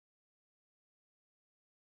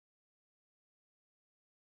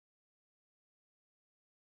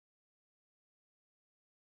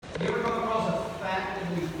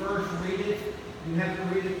You have to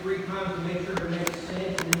read it 3 times to make sure it makes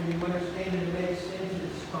sense, and when you understand it makes sense,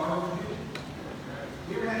 it startles you.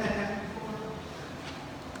 You ever had that happen before?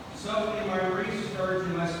 So in my research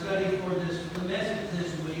and my study for the message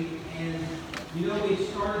this week, and we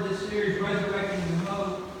started this series, Resurrecting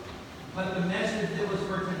Hope, but the message that was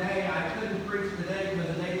for today, I couldn't preach today because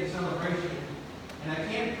of the day of celebration, and I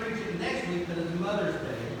can't preach it next week because it's Mother's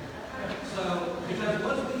Day. So, because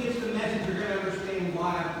once we get to the message, you're going to understand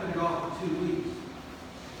why I put it off for 2 weeks.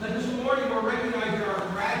 But this morning, we're recognizing our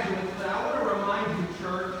graduates, but I want to remind you,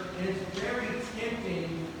 church, and it's very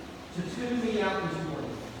tempting to tune me out this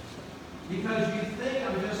morning, because you think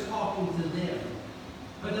I'm just talking to them.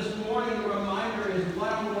 But this morning, the reminder is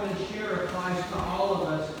what I'm going to share applies to all of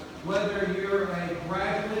us, whether you're a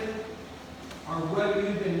graduate, or whether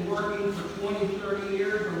you've been working for 20, 30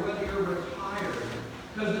 years, or whether you're retired.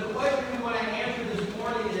 Because the question we want to answer this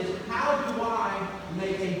morning is, how do I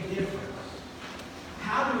make a difference?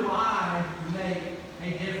 How do I make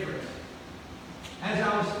a difference? As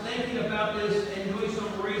I was thinking about this and doing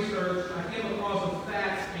some research, I came across a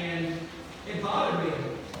fact and it bothered me.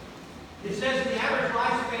 It says the average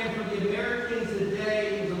lifespan for the Americans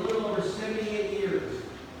today is a little over 78 years.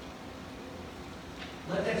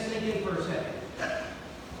 Let that sink in for a second.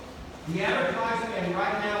 The average lifespan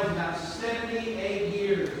right now is about 78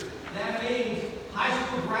 years. That means high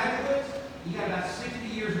school graduates, you got about 60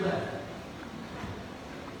 years left.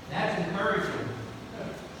 That's encouraging,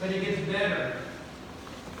 but it gets better.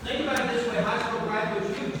 Think about it this way, high school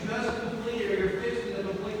graduates, you've just completed, or you're fixing to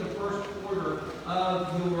complete the first quarter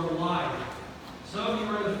of your life. Some of you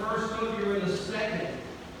are in the first, some of you are in the second.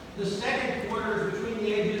 The second quarter is between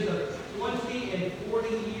the ages of 20 and 40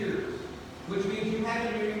 years, which means you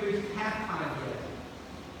haven't even reached halftime yet.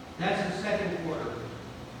 That's the second quarter.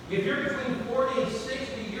 If you're between 40 and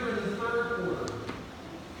 60, you're in the third quarter.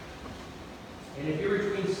 And if you're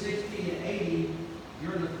between 60 and 80,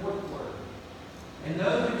 you're in the fourth quarter. And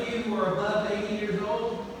those of you who are above 80 years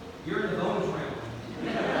old, you're in the bonus round.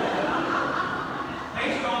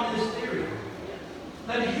 Based on this theory.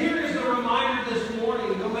 But here is the reminder this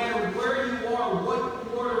morning, no matter where you are, what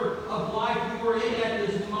quarter of life you are in at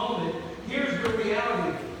this moment, here's the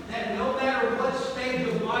reality, that no matter what stage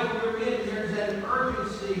of life you're in, there's an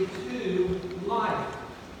urgency to life.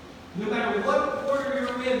 No matter what quarter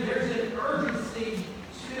you're in, there's an urgency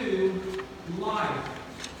to life.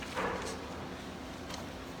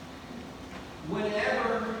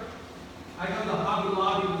 Whenever I go to Hobby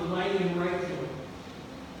Lobby with Lane and Rachel,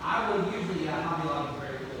 I will usually at Hobby Lobby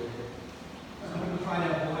very good. Some people try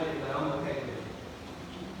to avoid it, but I'm okay with it.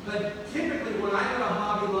 But typically when I go to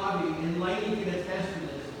Hobby Lobby, and Lane can attest to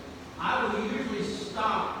this, I will usually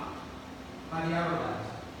stop by the hourglass.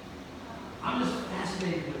 I'm just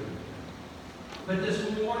fascinated with it. But this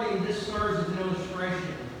morning, this serves as an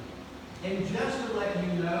illustration. And just to let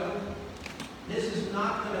you know, this is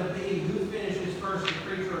not going to be who finishes first, the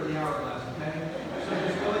preacher or the hourglass, okay? So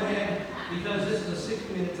just go ahead, because this is a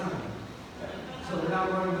 60-minute time. So we're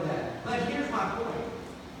not running with that. But here's my point.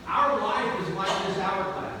 Our life is like this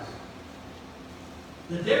hourglass.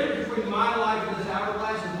 The difference between my life and this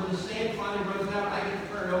hourglass is when the sand finally runs out, I get to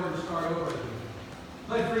turn it over and start over again.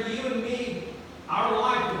 But for you and me, our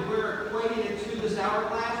life, if we're equating it to this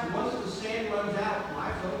hourglass, once the sand runs out,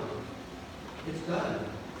 life's over. It's done.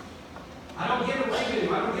 I don't get a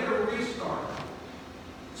redo. I don't get a restart.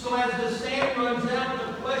 So as the sand runs out,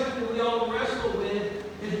 the question we all wrestle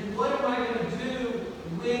with is, what am I going to do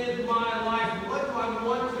with my life? What do I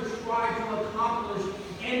want to try to accomplish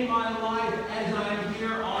in my life as I'm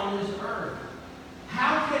here on this earth?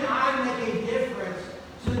 How can I make a difference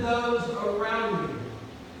to those around me?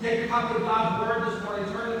 Take your copy of God's Word this morning.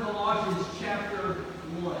 Turn to Colossians chapter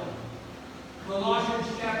 1. Colossians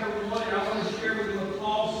chapter 1, and I want to share with you what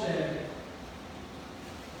Paul said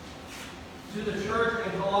to the church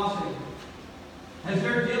in Colossae. As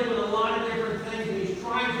they're dealing with a lot of different things, and he's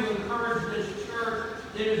trying to encourage this church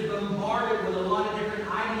that is bombarded with a lot of different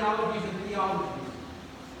ideologies and theologies.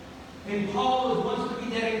 And Paul wants to be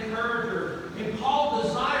that encourager. And Paul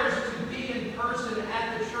desires to be in person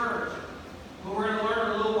at the church. But we're going to learn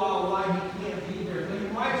in a little while why he can't be there. But he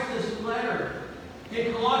writes this letter.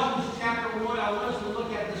 In Colossians chapter 1, I want us to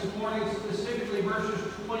look at this morning specifically verses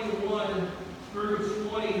 21 through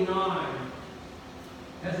 29.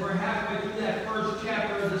 As we're halfway through that first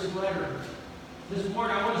chapter of this letter. This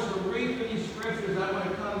morning, I want us to read through these scriptures. I want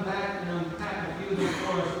to come back and unpack a few of them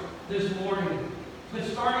for us this morning. But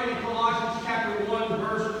starting in Colossians chapter 1,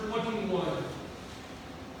 verse 21.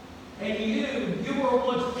 And you were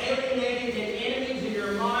once alienated and enemies in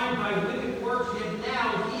your mind by wicked works, yet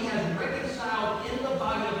now he has reconciled in the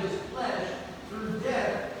body of his flesh through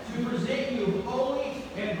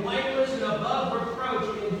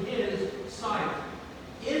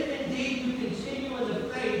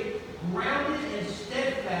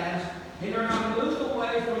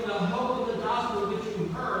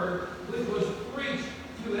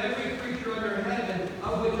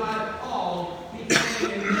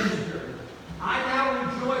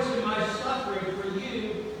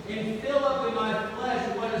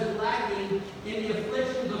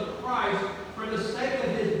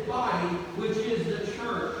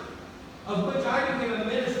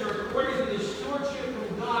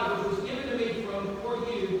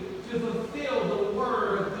to fulfill the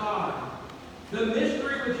Word of God. The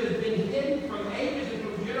mystery which has been hidden from ages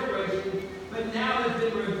and from generations, but now has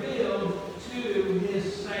been revealed to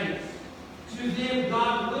His saints. To them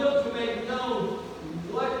God willed to make known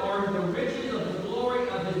what are the riches of the glory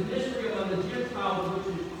of His mystery among the Gentiles,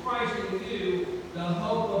 which is Christ in you, the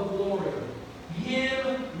hope of glory.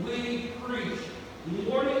 Him we preach,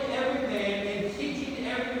 warning every man and teaching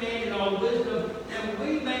every man in all wisdom, that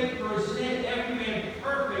we may present every man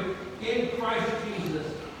perfect in Christ Jesus.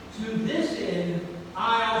 To this end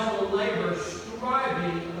I also labor,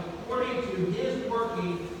 striving according to His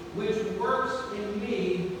working, which works in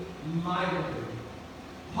me mightily.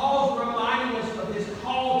 Paul's reminding us of his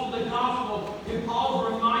call to the gospel, and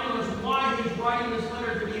Paul's reminding us why he's writing this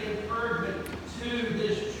letter to be an encouragement to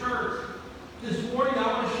this church. This morning I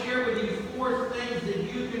want to share with you 4 things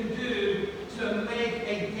that you can do to make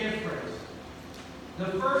a difference. The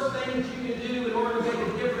first thing that you can do in order to make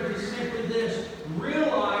a difference is simply this: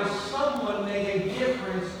 realize someone made a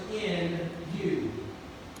difference in you.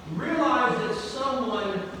 Realize that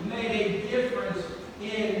someone made a difference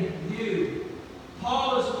in you.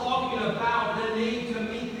 Paul is talking about the need to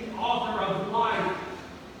meet the author of life.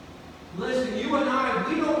 Listen, you and I,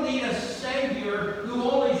 we don't need a Savior who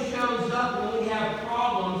only shows up when we have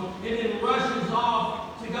problems and then rushes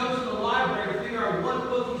off to go to the library to figure out what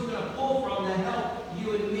book he's going to pull from to help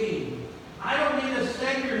you and me. I don't need a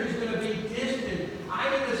Savior who's going to be distant. I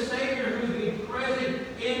need a Savior who's going to be present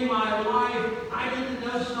in my life. I need to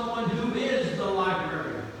know someone who is the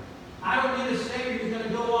library. I don't need a Savior who's going to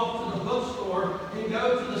go off to the bookstore and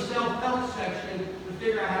go to the self-help section to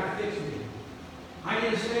figure out how to fix me. I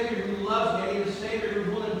need a Savior who loves me. I need a Savior who's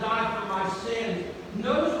willing to die for my sins.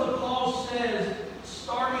 Notice what Paul says,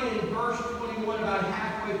 starting in verse 21, about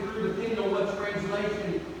halfway through, depending on what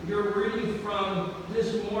translation you're reading from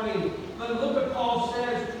this morning. But look what Paul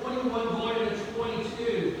says, 21 going into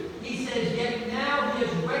 22. He says, "Yet now He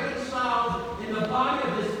is reconciled in the body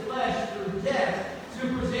of His flesh through death, to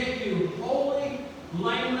present you holy,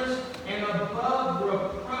 blameless, and above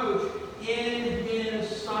reproach in His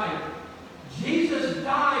sight." Jesus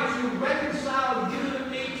died to reconcile you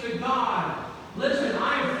and me to God. Listen,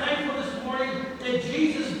 I am thankful this morning that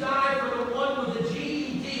Jesus died for the one with the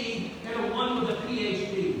GED and the one with the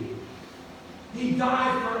PhD. He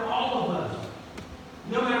died for all of us.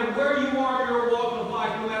 No matter where you are in your walk of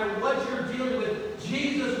life, no matter what you're dealing with,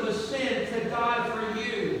 Jesus was sent to die for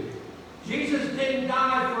you. Jesus didn't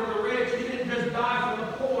die for the rich. He didn't just die for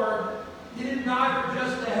the poor. He didn't die for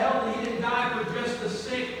just the healthy. He didn't die for just the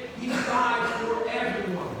sick. He died for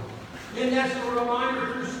everyone. And that's a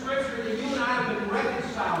reminder through Scripture that you and I have been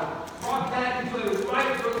reconciled, brought back into a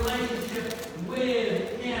right relationship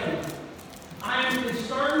with Him. I am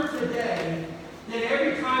concerned today that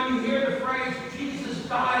every time you hear the phrase, Jesus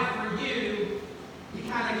died for you,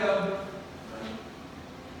 you kind of go,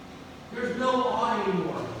 there's no awe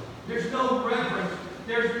anymore. There's no reverence.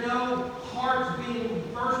 There's no hearts being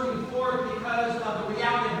bursting forth because of the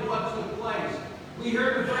reality of what took place. We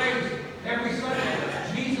hear the phrase every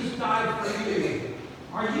Sunday, Jesus died for you.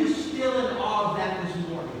 Are you still in awe of that this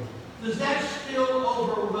morning? Does that still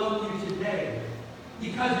overwhelm you today?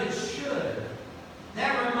 Because it should.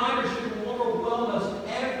 That reminder should overwhelm us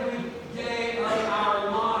every day of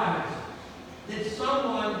our lives. That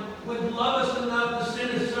someone would love us enough to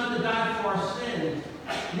send His Son to die for our sins.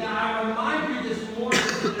 Now, I remind you this morning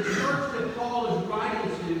that the church that Paul is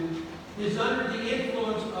writing to is under the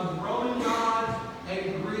influence of Roman gods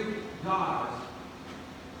and Greek gods.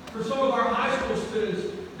 For some of our high school students,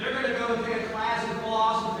 they're going to go and take a class in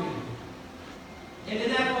philosophy. And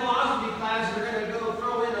in that philosophy class, they're going to go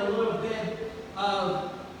throw in a little bit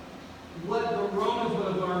of what the Romans would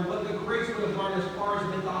have learned, what the Greeks would have learned as far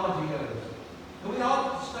as mythology goes. And we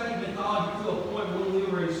all studied mythology to a point when we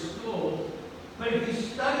were in school. But if you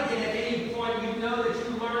studied it at any point, you know that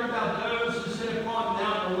you learned about those who sit upon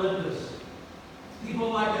Mount Olympus. People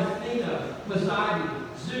like Athena, Poseidon,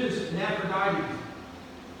 Zeus, and Aphrodite.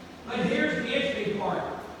 But here's the interesting part.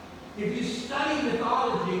 If you study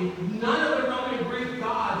mythology, none of the Roman and Greek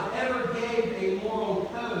gods ever gave a moral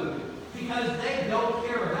code because they don't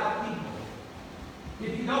care about people.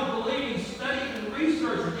 If you don't believe me, study and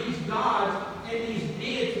research these gods and these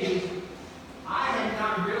deities. I had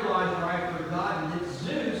not realized, or I had forgotten, that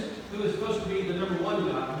Zeus, who is supposed to be the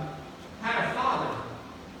 #1 god, had a father,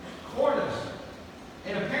 Cronus.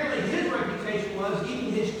 And apparently his reputation was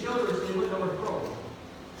eating his children so they wouldn't overthrow.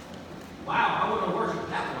 Wow, I want to worship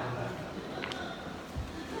that one.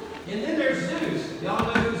 And then there's Zeus. Y'all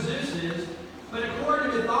know who Zeus is. But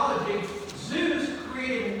according to mythology, Zeus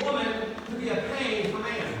created woman to be a pain for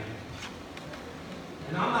man.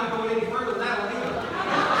 And I'm not going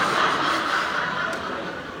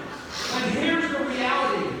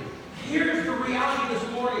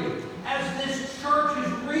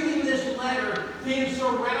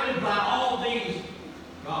surrounded by all these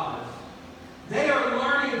gods. They are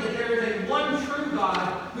learning that there is a one true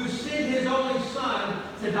God who sent his only Son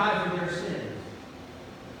to die for their sins.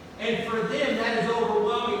 And for them, that is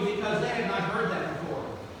overwhelming because they have not heard that before.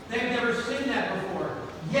 They've never seen that before.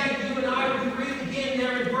 Yet you and I, we read again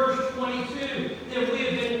there in verse 22 that we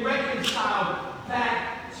have been reconciled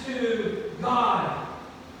back to God.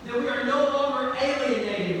 That we are no longer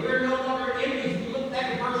alienated. We are no longer enemies. If you look back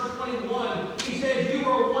at verse 21, he says, you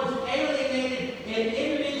were once alienated and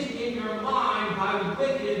enemies in your mind by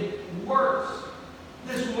wicked works.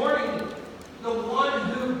 This morning, the one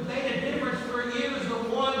who made a difference for you is the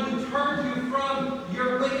one who turned you from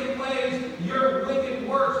your wicked ways, your wicked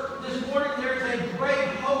works. This morning, there's a great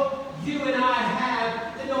hope you and I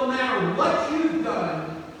have that no matter what you've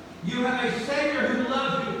done, you have a Savior who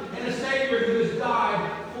loves you and a Savior who has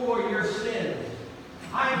died for your sins.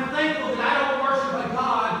 I am thankful that I don't worship a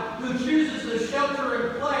God who chooses to shelter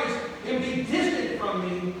in place and be distant from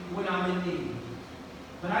me when I'm in need.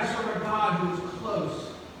 But I serve a God who is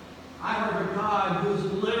close. I serve a God who is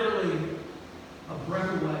literally a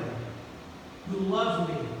breath away, who loves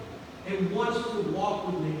me and wants to walk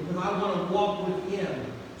with me because I want to walk with him.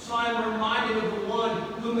 So I'm reminded of the one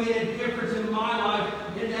who made a difference in my life,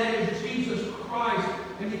 and that is Jesus Christ.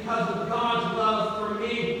 And because of God's love for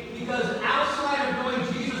me, because outside of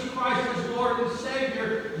knowing Jesus Christ as Lord and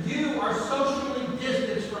Savior, you are socially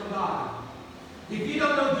distanced from God. If you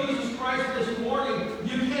don't know Jesus Christ this morning,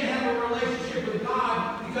 you can't have a relationship with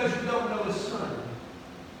God because you don't know his Son.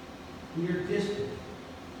 You're distant.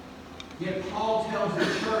 Yet Paul tells the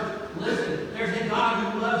church, listen, there's a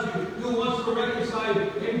God who loves you, who wants to reconcile you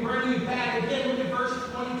and bring you back. Again, look at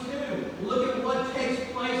verse 22. Look at what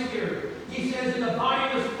takes place here. He says, in the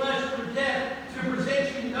body of his flesh for death, to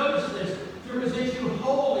present you, notice this, to present you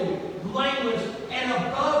holy, blameless, and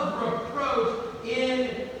above reproach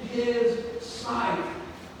in his sight.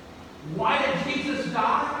 Why did Jesus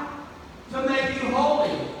die? To make you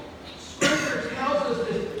holy. Scripture tells us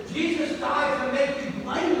this. Jesus died to make you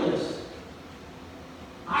blameless.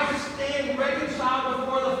 I stand reconciled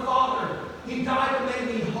before the Father. He died to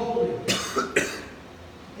make me holy.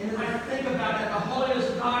 And I think about that, the holiness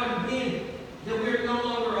of God and being that we're no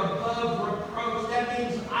longer above reproach. That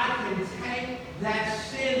means I can take that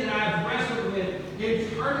sin that I've wrestled with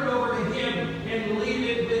and turn it over to him and leave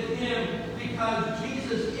it with him because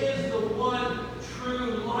Jesus is the one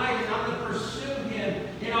true light and I'm to pursue him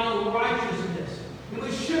in all righteousness. And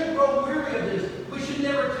we shouldn't grow weary of this. We should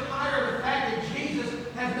never tire of the fact that Jesus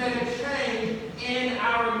has made a change in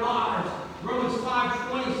our lives. Romans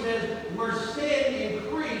 5:20 says, where sin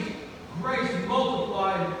increased, grace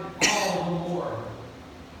multiplied all the more.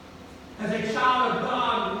 As a child of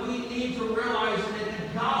God, we need to realize that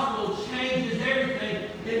the gospel changes everything,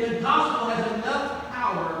 and the gospel has enough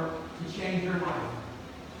power to change your life.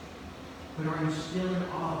 But are you still in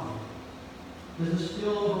awe of it? Does it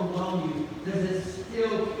still overwhelm you? Does it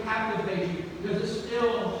still captivate you? Does it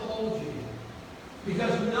still hold you?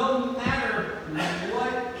 Because no matter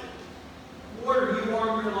what order you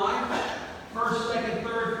are in your life, first, second,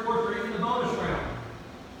 third, fourth, or even the bonus round,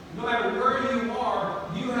 no matter where you are,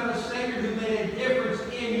 you have a Savior who made a difference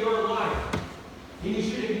in your life. And you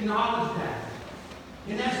should acknowledge that.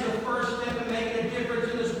 And that's the first step in making a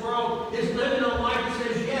difference in this world, is living a life that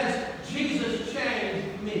says, yes, Jesus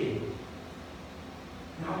changed me.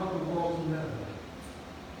 And I want the world to know that.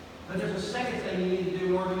 But there's a second thing you need to do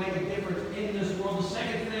in order to make a difference in this world. The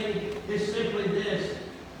second thing is simply this.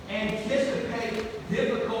 Anticipate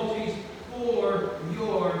difficulties for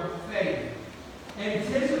your faith.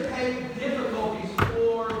 Anticipate difficulties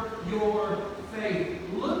for your faith.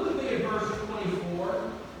 Look with me at verse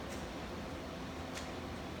 24.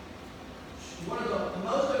 One of the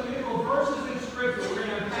most unusual verses in Scripture. We're going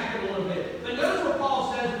to unpack it a little bit. But notice what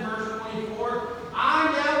Paul says in verse 24.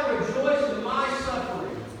 I now rejoice in my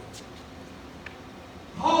suffering.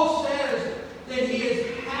 Paul says that he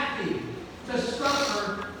is happy to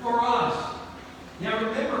suffer for us. Now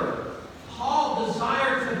remember, Paul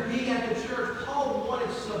desired to be at the church. Paul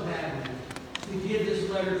wanted so badly to give this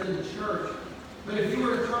letter to the church. But if you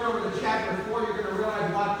were to turn over to chapter 4, you're going to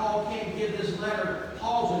realize why Paul can't give this letter.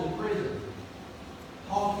 Paul's in prison.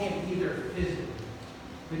 Paul can't be there physically,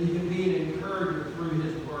 but he can be an encourager through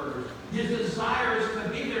his words. His desire is to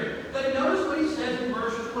be there. But notice what he says in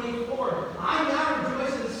verse 24. I now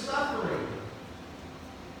rejoice in suffering.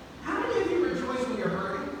 How many of you rejoice when you're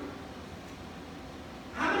hurting?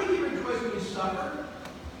 How many of you rejoice when you suffer?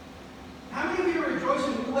 How many of you rejoice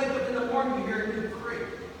when you wake up in the morning and you hear a new creak,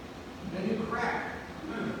 a new crack?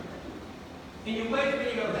 And you wake up and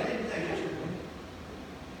you go, that didn't say yesterday.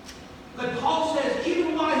 But Paul says that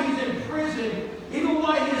even while he's in prison, even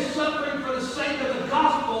while he is suffering for the sake of the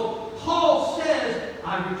gospel, Paul says,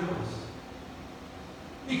 I rejoice.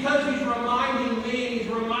 Because he's reminding me, and he's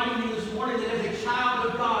reminding me this morning that as a child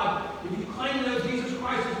of God, if you claim to know Jesus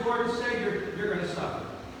Christ as Lord and Savior, you're going to suffer.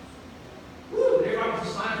 Woo! Everybody wants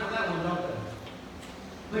a sign for that one, don't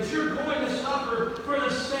they? But you're going to suffer for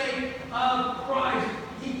the sake of Christ.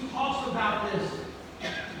 He talks about this.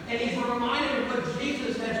 And he's reminded of what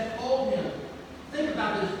Jesus has told him. Think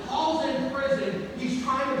about this. Paul's in prison. He's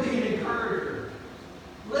trying to be an encourager.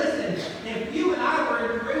 Listen, if you and I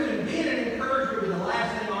were in prison, being an encourager would be the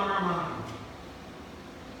last thing on our mind.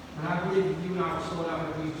 And I believe if you and I were sold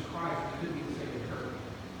out for Jesus Christ, it could be the same encouragement.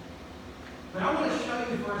 But I want to show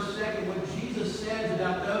you for a second what Jesus says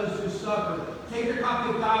about those who suffer. Take your copy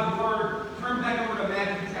of God's Word. Turn back over to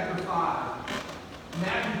Matthew chapter 5.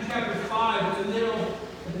 Matthew chapter 5, in the middle,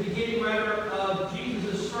 at the beginning rather, of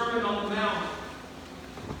Jesus' Sermon on the Mount.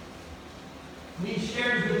 And he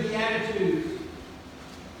shares the Beatitudes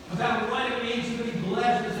about what it means to be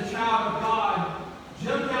blessed as a child of God.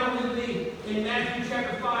 Jump down with me in Matthew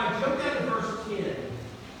chapter 5. Jump down to verse 10.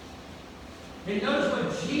 And notice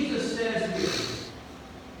what Jesus says here.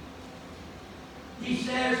 He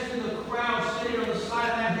says to the crowd sitting on the side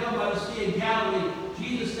of that hill by the Sea of Galilee,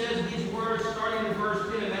 Jesus says these words starting in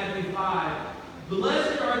verse 10 of Matthew 5.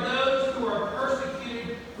 Blessed are those who are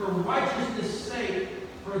persecuted for righteousness' sake,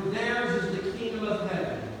 for theirs is the kingdom of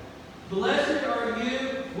heaven. Blessed are you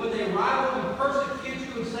when they rival and persecute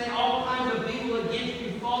you and say all kinds of evil against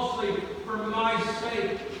you falsely for my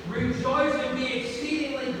sake. Rejoice and be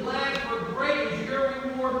exceedingly glad, for great is your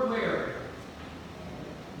reward where?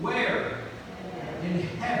 Where? In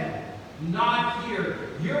heaven. Not here.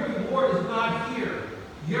 Your reward is not here.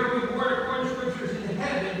 Your reward, according to Scripture, is in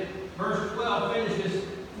heaven. Verse 12 finishes,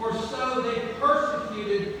 for so they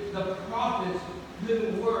persecuted the prophets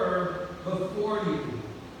who were before you.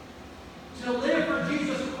 To live for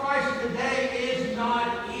Jesus Christ today is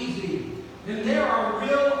not easy. And there are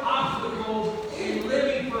real obstacles in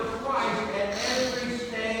living for Christ at every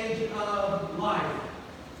stage of life.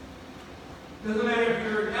 Doesn't matter if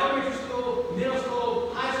you're in elementary school, middle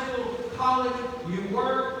school, high school, college, you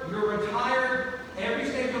work, you're retired, every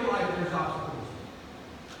stage of life there's obstacles.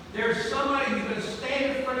 There's somebody who's going to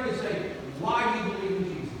stand in front of you and say, why do you believe in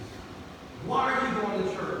Jesus? Why are you going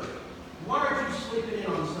to church? Why aren't you sleeping in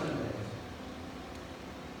on Sundays?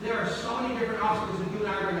 There are so many different obstacles that you and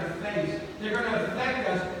I are going to face. They're going to affect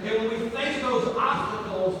us. And when we face those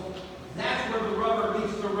obstacles, that's where the rubber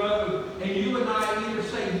meets the road. And you and I either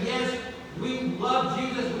say, yes, we love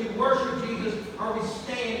Jesus, we worship Jesus, or we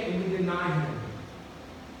stand and we deny him.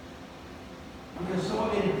 Because someone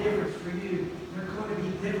made a difference for you. They're going to be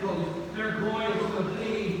difficult. They're going to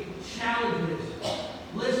be challenges.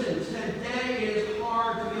 Listen, today is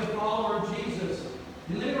hard to be a follower of Jesus.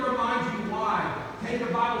 And let me remind you why. Take your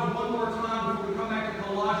Bibles one more time before we come back to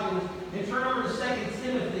Colossians and turn over to 2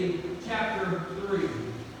 Timothy chapter 3.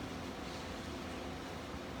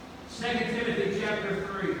 2 Timothy chapter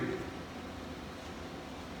 3.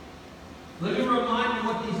 Let me remind you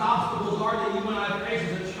what these obstacles are that you and I face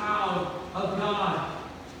as a child of God.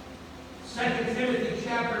 2 Timothy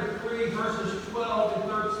chapter 3 verses 12 and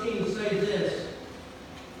 13 say this.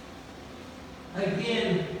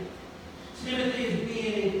 Again, Timothy is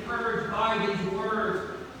being encouraged by these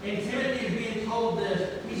words. And Timothy is being told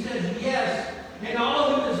this. He says, yes, and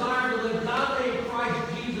all who desire to live godly in Christ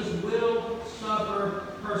Jesus will suffer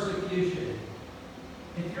persecution.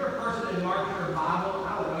 If you're a person that marks your Bible,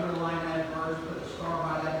 I would underline that verse, put a star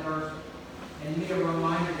by that verse, and be a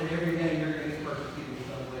reminder that every day you're going to get persecuted in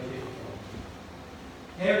some way, shape, or form.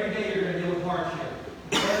 Every day you're going to deal with hardship.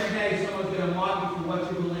 Every day someone's going to mock you for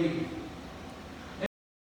what you believe.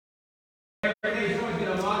 Every day someone's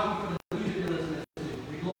going to mock you for the music you're listening to.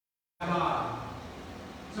 We glorify God.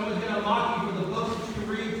 Someone's going to mock you for the books that you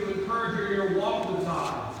read to encourage you in your walk with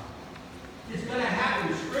God. It's going to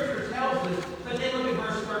happen. Scripture tells us, but then look at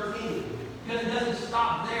verse 13. Because it doesn't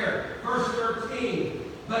stop there. Verse 13.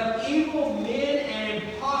 But evil men and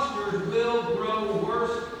impostors will grow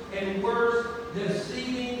worse and worse,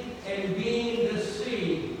 deceiving and being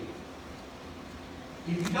deceived.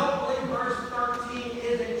 If you don't believe verse 13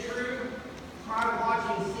 isn't true, try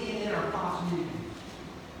watching CNN or Fox News.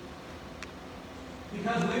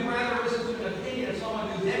 Because we'd rather listen to an opinion of someone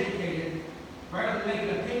who's educated rather than make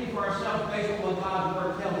an opinion for ourselves based on what God's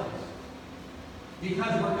Word tells us.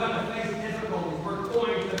 Because we're going to face difficulties. We're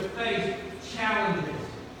going to face challenges.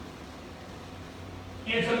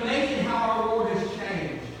 And it's amazing how our world has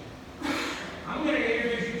changed. I'm going to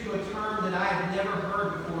introduce you to a term that I have never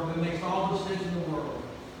heard before, but makes all the sense in the world.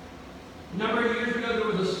 A number of years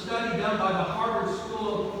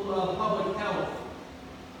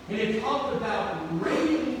And it talked about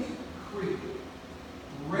ratings creep.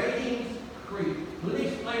 Ratings creep. Let me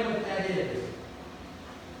explain what that is.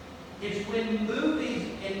 It's when movies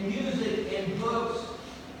and music and books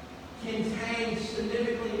contain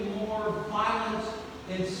significantly more violence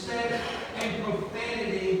and sex and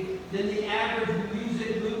profanity than the average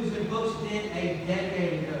music, movies, and books did a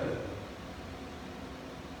decade ago.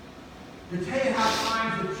 To tell you how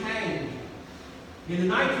times have changed, in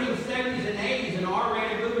the 1970s and 80s, an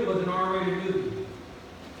R-rated movie was an R-rated movie.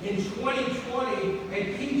 In 2020,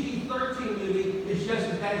 a PG-13 movie is just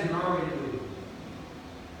as bad as an R-rated movie.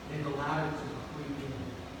 They've allowed it to creep in.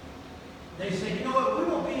 They say, you know what, we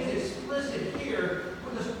won't be as explicit here.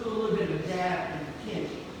 We'll just put a little bit of a dab and a pinch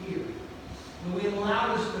here. And we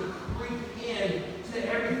allow this to creep in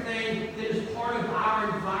to everything that is part of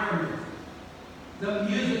our environment. The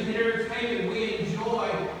music and entertainment we enjoy,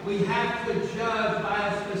 we have to judge by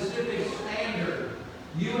a specific standard.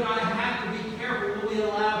 You and I have to be careful what we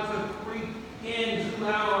allow to creep into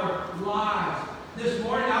our lives. This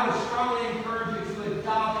morning, I would strongly encourage you to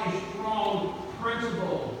adopt a strong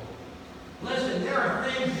principle. Listen, there are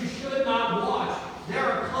things you should not watch. There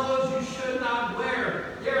are clothes you should not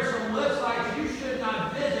wear. There are some websites you should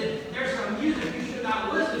not visit. There's some music you should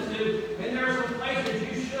not listen to. And there are some places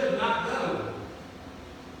you should not go.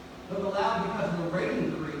 But allowed because of the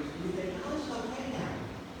rating creeps, we think, oh, it's okay now.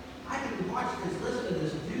 I can watch this, listen to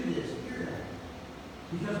this, do this, hear that.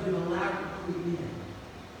 Because we've allowed it to creep in.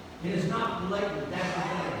 And it's not blatant, that's the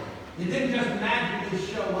thing. It didn't just magically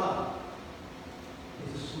show up.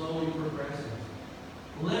 It's slowly progressive.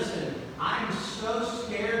 Listen, I'm so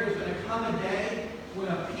scared there's going to come a day when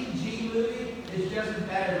a PG movie is just as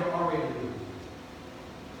bad as an R-rated movie.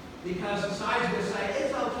 Because society's going to say,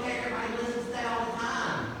 it's okay, everybody listens to that all the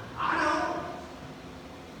time. I don't.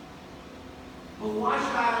 But why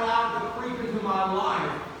should I allow it to creep into my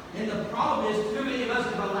life? And the problem is, too many of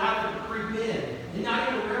us have allowed it to creep in and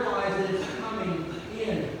not even realize that it's coming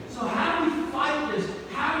in. So how do we fight this?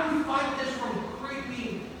 How do we fight this from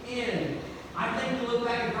creeping in? I think we look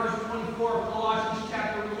back at verse 24 of Colossians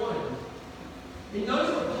chapter 1. And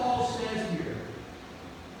notice what Paul says here.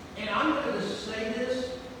 And I'm going to say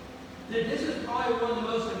this, that this is probably one of the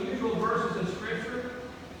most unusual verses in Scripture.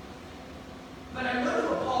 But I notice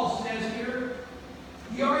what Paul says here.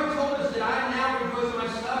 He already told us that I now rejoice in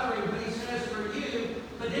my suffering, but he says for you.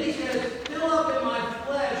 But then he says, fill up in my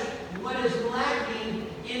flesh what is lacking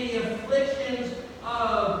in the afflictions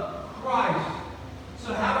of Christ.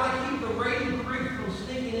 So how do I keep the rating creep from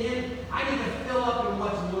sneaking in? I need to fill up in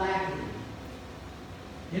what's lacking.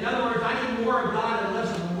 In other words, I need more of God and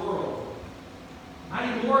less of the world.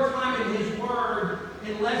 I need more time in His Word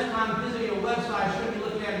and less time visiting a website I shouldn't be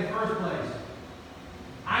looking at in the first place.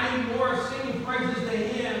 I need more singing praises to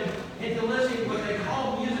Him and to listening to what they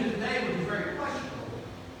call music today, which is very questionable.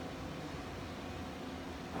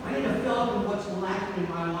 I need to fill up in what's lacking in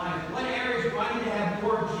my life. What areas do I need to have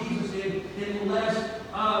more of Jesus in and less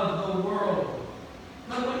of the world?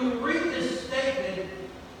 But when you read this statement,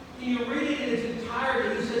 and you read it in its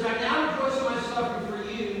entirety, he says, I now rejoice in my suffering for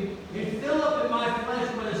you, and fill up in my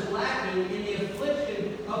flesh what is lacking in the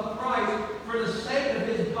affliction of Christ for the sake of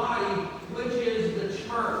His body, which is the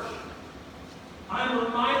church. I'm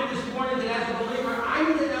reminded this morning that as a believer, I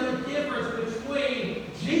need to know the difference between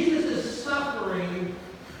Jesus' suffering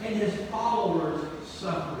and His followers'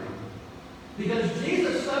 suffering. Because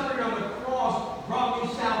Jesus' suffering on the cross brought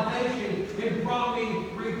me salvation and brought me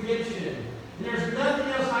redemption. And there's nothing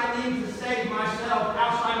else I need to save myself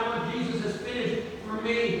outside of what Jesus has finished for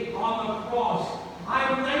me on the cross.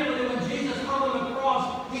 I'm thankful that when Jesus hung on the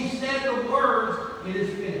cross, He said the words, it is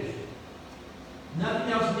finished.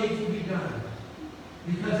 Nothing else needs to be done.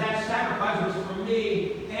 Because that sacrifice was for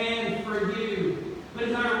me and for you. But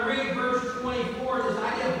as I read verse 24, this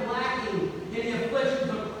idea of lacking in the afflictions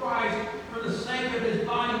of Christ for the sake of His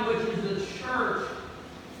body, which is the church.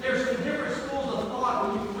 There's some different schools of thought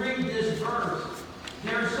when you read this verse.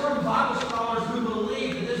 There are some Bible scholars who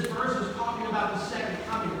believe that this verse is talking about the second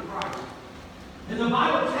coming of Christ. And the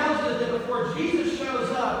Bible tells us that before Jesus shows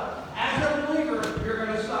up, as a believer, you're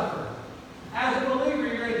going to suffer. As a believer,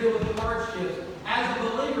 you're going to deal with hardships. As a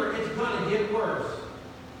believer, it's going to get worse.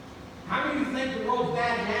 How many of you think the world's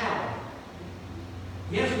bad now?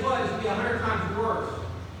 Guess what? It's going to be 100 times worse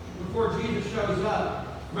before Jesus shows up.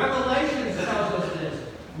 Revelation tells us this.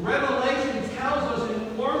 Revelation tells us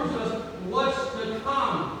and warns us what's to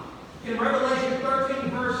come. In Revelation 13,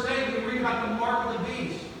 verse 8, we read about the mark of the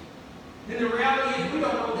beast. And the reality is we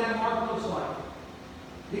don't know what that mark looks like.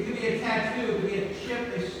 It could be a tattoo, it could be a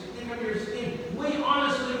chip they stick under your skin. We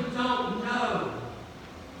honestly don't know.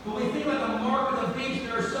 When we think about the mark of the beast,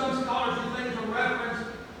 there are so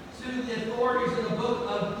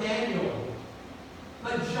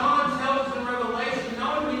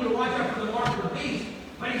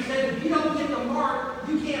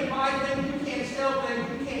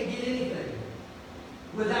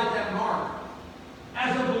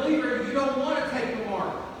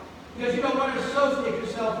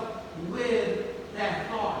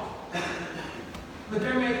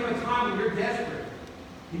you're desperate.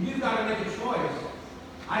 And you've got to make a choice.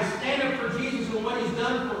 I stand up for Jesus and what he's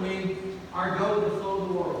done for me, or go with the flow of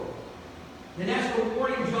the world. And that's the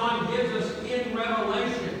warning John gives us in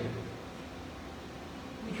Revelation.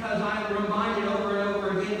 Because I am reminded over and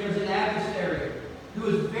over again, there's an adversary who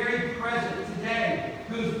is very present today,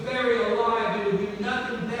 who is very alive, and would do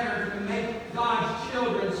nothing better to make God's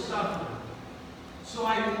children suffer. So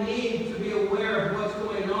I need to be aware of what's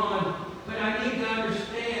going on, but I need to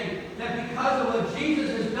understand that because of what Jesus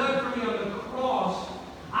has done for me on the cross,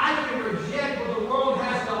 I can reject what the world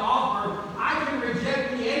has to offer. I can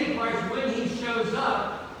reject the Antichrist when he shows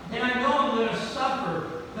up, and I know I'm going to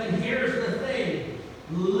suffer. But here's the thing.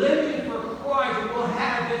 Living for Christ will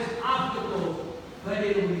have its obstacles, but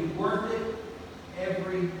it will be worth it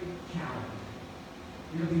every challenge.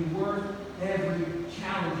 It will be worth every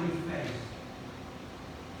challenge you face.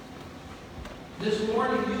 This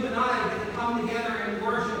morning, you and I get to come together and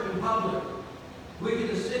worship in public. We get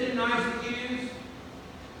to sit in nice pews,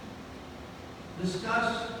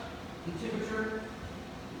 discuss the temperature.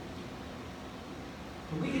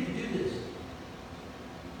 But we get to do this.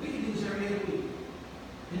 We can do this every day of the week.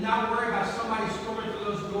 And not worry about somebody storming through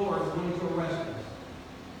those doors wanting to arrest us.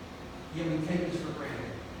 Yet we take this for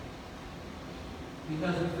granted.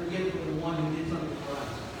 Because we forget the one who did something for us.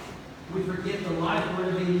 We forget the life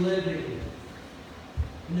we're to be living.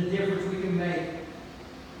 And the difference we can make.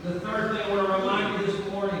 The third thing I want to remind you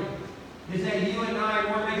this morning is that you and I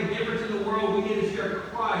want to make a difference in the world. We need to share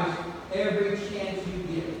Christ every chance you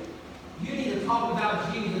get. You need to talk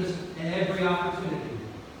about Jesus at every opportunity.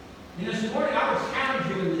 And this morning, I would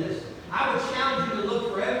challenge you in this. I would challenge you to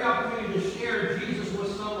look for every opportunity to share Jesus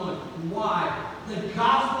with someone. Why? The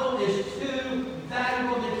gospel is too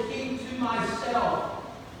valuable to keep to myself.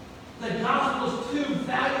 The gospel is too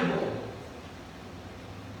valuable.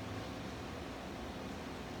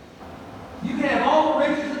 You can have all the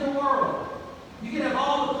riches in the world. You can have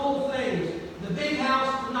all the cool things. The big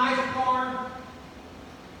house, the nice car.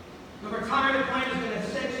 The retirement plan is going to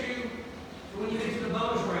set you for when you get to the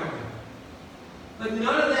bonus round. But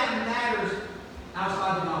none of that matters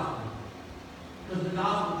outside the gospel. Because the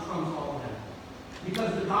gospel trumps all of that.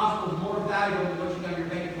 Because the gospel is more valuable than what you got in your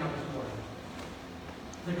bank account this morning.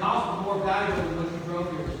 The gospel is more valuable than what you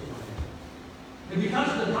drove here this morning. And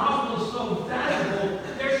because the gospel is so valuable,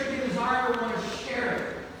 there should be a desire to want to share it.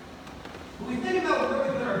 When we think about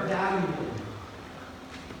where we put our value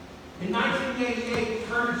in 1988,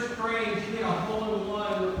 Curtis Strange hit a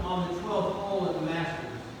hole-in-one on the 12th hole at the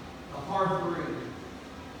Masters, a par 3.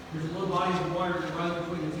 There's a little body of water that runs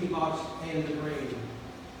between the tee box and the green.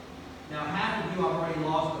 Now, half of you have already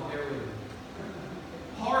lost, but bear with me.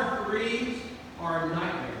 Par 3s are a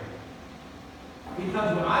nightmare.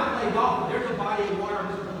 Because when I play golf, if there's a body of water, I'm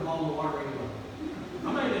just going to put the ball in the water anyway.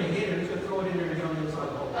 I'm not even going to hit it. I'm just going to throw it in there and go on the inside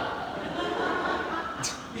of the hole.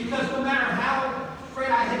 Because no matter how afraid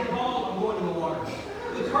I hit the ball, I'm going in the water.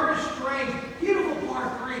 The Curtis Strange, beautiful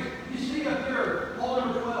par 3. You see up here, hole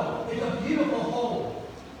number 12. It's a beautiful hole.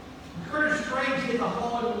 Curtis Strange hit a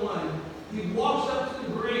hole-in-one. He walks up to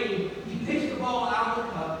the green. He picks the ball out of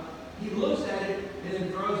the cup. He looks at it and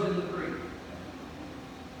then throws it in the creek.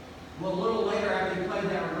 Well, a little later after he played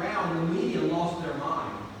that round, the media lost their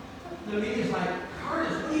mind. The media's like,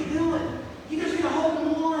 Curtis, what are you doing? You just hit a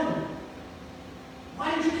hole-in-one.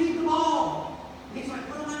 Why didn't you keep the ball? And he's like,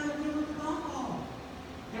 what am I going to do with the golf ball?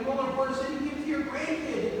 And one reporter said, you give it to your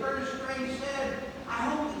grandkid. And Curtis Strange said, I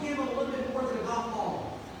hope to give him a little bit more than a golf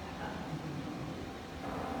ball.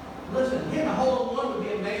 Listen, hitting a hole-in-one would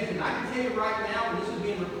be amazing. I can tell you right now, and this is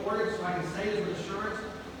being recorded, so I can say this with assurance.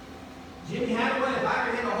 Jimmy Hadaway, if I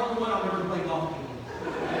ever hit a hole-in-one, I'll never play golf again.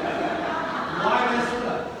 Why mess it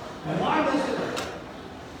up? Why mess it up?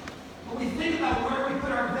 When we think about where we put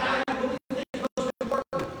our value, what we think is most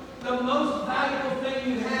important, the most valuable thing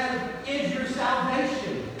you have is your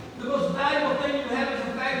salvation. The most valuable thing you have is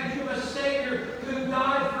the fact that you have a Savior who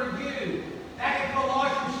died for you. Back in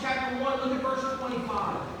Colossians chapter 1, look at verse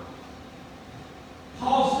 25.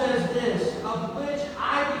 Paul says this, of which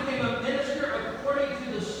I became a minister according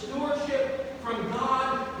to the stewardship from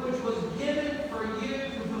God, which was given for you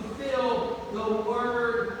to fulfill the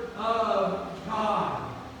word of God.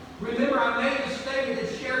 Remember, I made the statement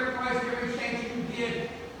that share Christ every chance you get.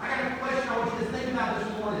 I got a question I want you to think about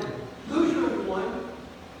this morning. Who's your one?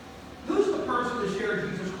 Who's the person to share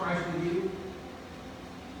Jesus Christ with you?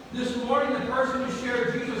 This morning, the person who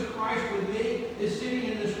shared Jesus Christ with me is sitting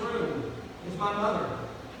in this room. It's my mother.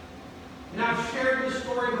 And I've shared this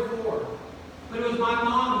story before. But it was my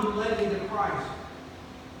mom who led me to Christ.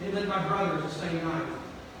 And led my brothers the same night.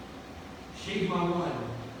 She's my one.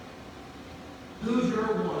 Who's your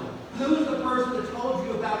one? Who's the person that told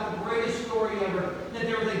you about the greatest story ever? That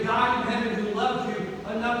there was a God in heaven who loved you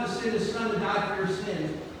enough to send His Son to die for your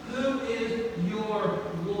sins. Who is your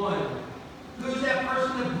one? Who's that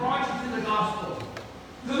person that brought you to the gospel?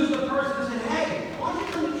 Who's the person that said, hey, why don't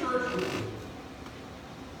you come to church with me?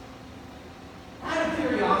 Out of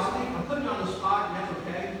curiosity, I'm putting you on the spot, and that's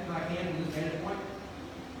okay, because I can from this vantage point.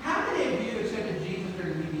 How many of you accepted Jesus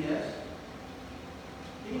during VBS?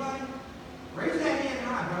 Anybody? Raise that hand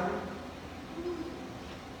high, brother.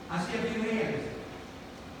 I see a few hands.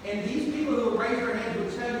 And these people who raised their hands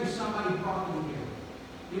would tell you somebody brought them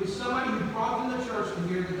here. It was somebody who brought them to church to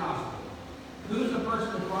hear the gospel. Who's the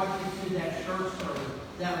person that brought you to that church service,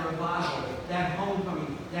 that revival, that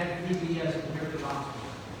homecoming, that VBS to hear the gospel?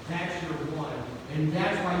 That's your one. And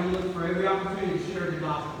that's why you look for every opportunity to share the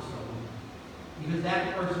gospel with someone. Because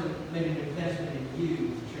that person made an investment in you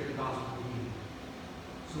to share the gospel with you.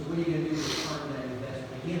 So what are you going to do to return that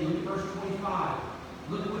investment? Again, look at verse 25.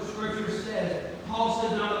 Look at what Scripture says. Paul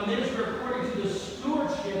says, I'm a minister according to the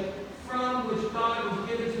stewardship from which God was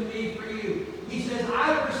given to me for you. He says,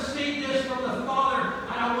 I received this from the Father,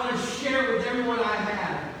 and I want to share with everyone I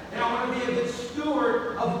have. And I want to be a good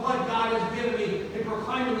steward of what God has given me in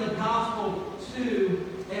proclaiming the gospel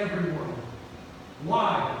to everyone.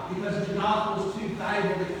 Why? Because the gospel is too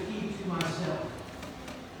valuable to keep to myself.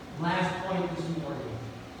 Last point this morning.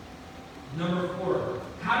 Number 4.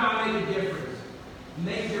 How do I make a difference?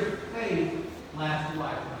 Make your faith last a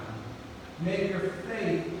lifetime. Make your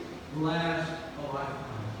faith last a lifetime.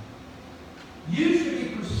 You should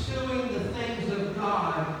be pursuing the things of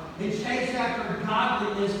God and chase after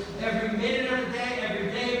godliness every minute of the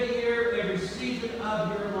day of the year, every season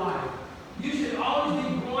of your life. You should always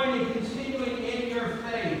be growing and continuing in your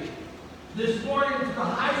faith. This morning, to the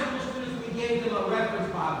high school students, we gave them a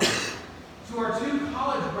reference Bible. To our 2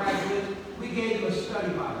 college graduates, we gave them a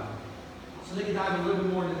study Bible. So they can dive a little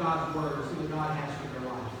bit more into God's Word and see what God has for their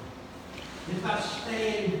life. It's about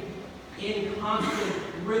staying in constant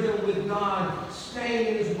rhythm with God, staying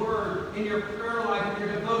in His Word, in your prayer life, in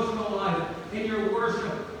your devotional life, in your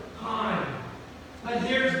worship time. But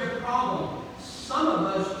here's the problem. Some of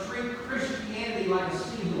us treat Christianity like a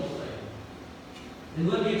seasonal thing. And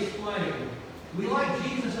let me explain. We like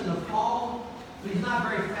Jesus in the fall, but He's not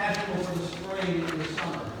very fashionable for the spring and the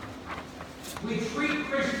summer. We treat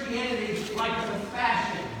Christianity like it's a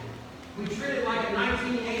fashion. We treat it like a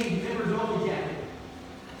 1980s members only jacket.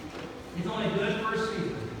 It's only good for a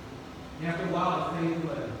season. And after a while, it fades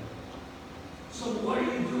away. So what are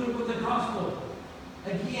you doing with the gospel?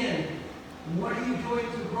 Again, what are you doing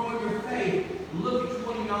to grow in your faith? Look at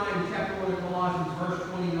 29, chapter 1 of Colossians, verse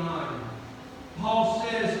 29. Paul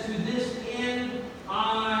says, to this end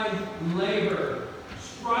I labor,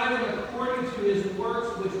 striving according to His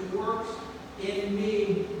works, which works in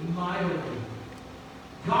me mightily.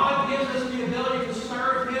 God gives us the ability to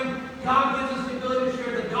serve Him. God gives us the ability to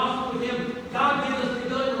share the gospel with Him. God gives us the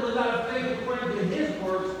ability to live out of faith according to His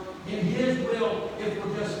works and His will if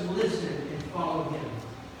we'll just listen and follow Him.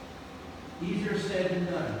 Easier said than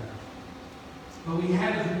done. But we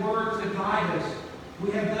have His Word to guide us.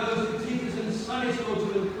 We have those who teach us in Sunday school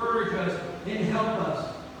to encourage us and help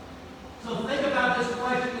us. So think about this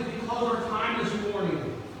question as we close our time this morning.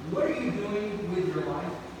 What are you doing with your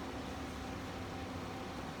life?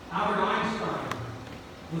 Albert Einstein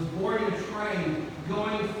was boarding a train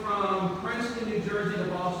going from Princeton, New Jersey to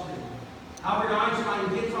Boston. Albert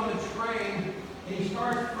Einstein gets on the train and he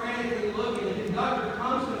starts frantically looking. The conductor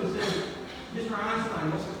comes to him and says, Mr.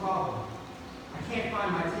 Einstein, what's the problem? I can't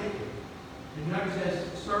find my ticket. The conductor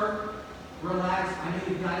says, sir, relax. I know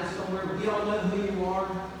you've got it somewhere. We all know who you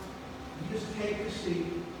are. You just take your seat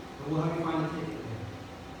and we'll help you find the ticket.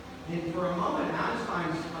 And for a moment,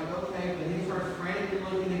 Einstein's like, okay, but then he starts frantically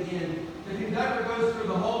looking again. The conductor goes through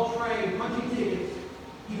the whole train, punching tickets.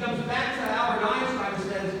 He comes back to Albert Einstein and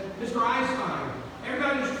says, Mr. Einstein,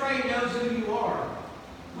 everybody in this train knows who you are.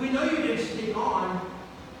 We know you didn't stick on.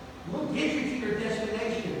 We'll get you to your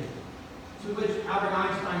destination. To which Albert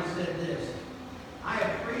Einstein said this, I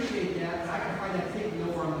appreciate that, but I got to find that ticket to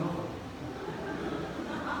know where I'm going.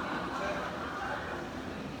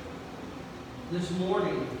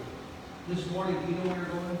 This morning, do you know where you're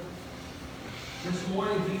going? This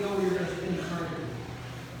morning, do you know where you're going to spend eternity?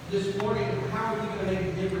 This morning, how are you going to make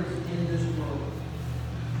a difference in this world?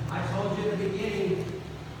 I told you at the beginning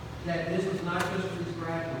that this is not just for these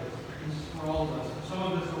graduates. This is for all of us. Some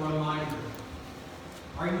of us are reminders.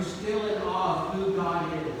 Are you still in awe of who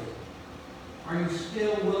God is? Are you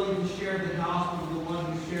still willing to share the gospel with the one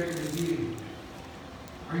who shared it with you?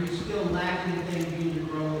 Are you still lacking things you need to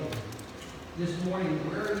grow in? This morning,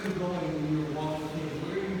 where are you going in your walk with Him?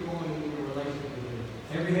 Where are you going? going in your relationship with Him?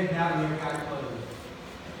 Every head bowed and every eye closed.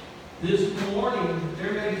 This morning,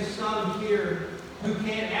 there may be some here who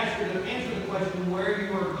can't answer the question where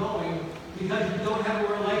you are going because you don't have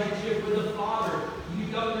a relationship with the Father. You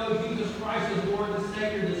don't know Jesus Christ as Lord and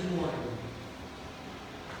Savior this morning.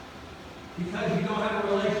 Because you don't have a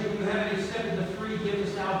relationship, you haven't accepted the free gift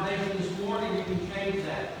of salvation. This morning, you can change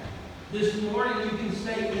that. This morning, you can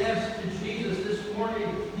say yes to Jesus. This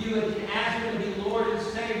morning, you can ask Him to be Lord and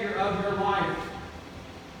Savior of your life.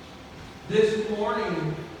 This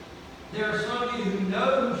morning, there are some of you who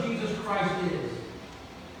know who Jesus Christ is,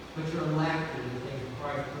 but you're lacking in the things of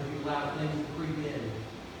Christ because you allow things to creep in.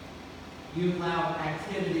 You allow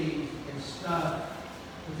activities and stuff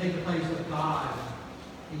to take the place of God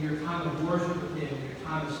in your time of worship with Him, in your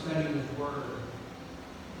time of studying His Word.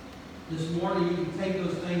 This morning, you can take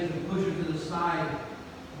those things and push them to the side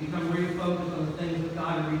and become refocused on the things of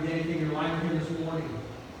God and rededicate your life to Him this morning.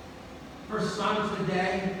 For some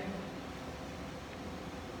today,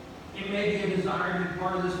 it may be a desire to be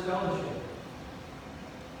part of this fellowship.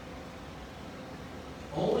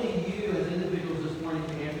 Only you as individuals this morning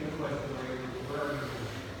can answer the question, where are you?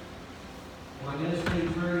 Am I going to spend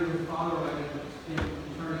eternity with the Father, or am I going to spend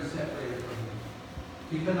eternity separated from Him?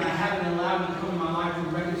 Because I haven't allowed Him to come in my life to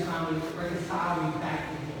reconcile me back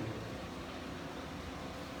to Him.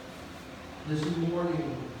 This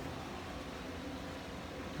morning,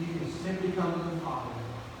 you can simply come to the Father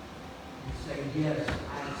and say, yes,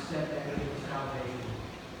 I accept that gift of salvation.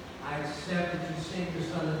 I accept that You sent Your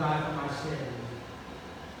Son to die for my sins.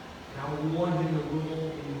 And I want Him to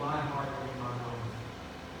rule in my heart and in my mind.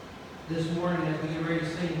 This morning, as we get ready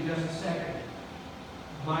to sing in just a second,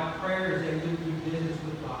 my prayer is that you do business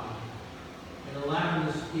with God and allow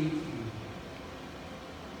Him to speak to you.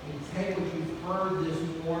 And take what you've heard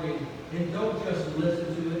this morning and don't just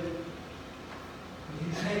listen to it. But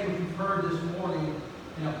you take what you've heard this morning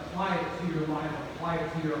and apply it to your life, apply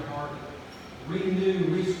it to your heart.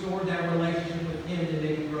 Renew, restore that relationship with Him that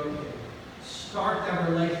may be broken. Start that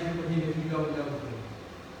relationship with Him if you don't know Him.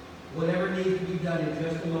 Whatever needs to be done in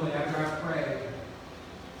just a moment after I pray,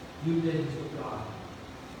 do business with God.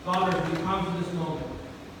 Father, as we come to this moment,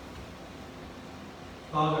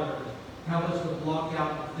 Father, help us to block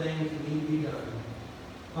out the things that need to be done.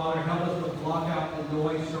 Father, help us to block out the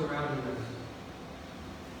noise surrounding us.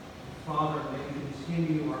 Father, may we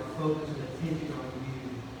continue our focus and attention on You.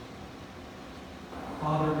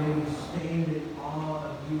 Father, may we stand in awe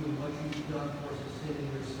of You and what You've done for us in sending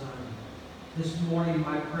Your Son. This morning,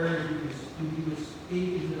 my prayer is that You would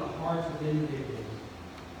speak into the hearts of individuals.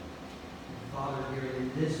 And Father, here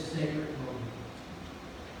in this sacred moment,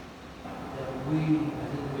 that we as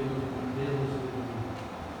individuals will be business with You.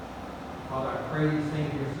 Father, I pray these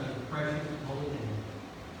things in Your Son.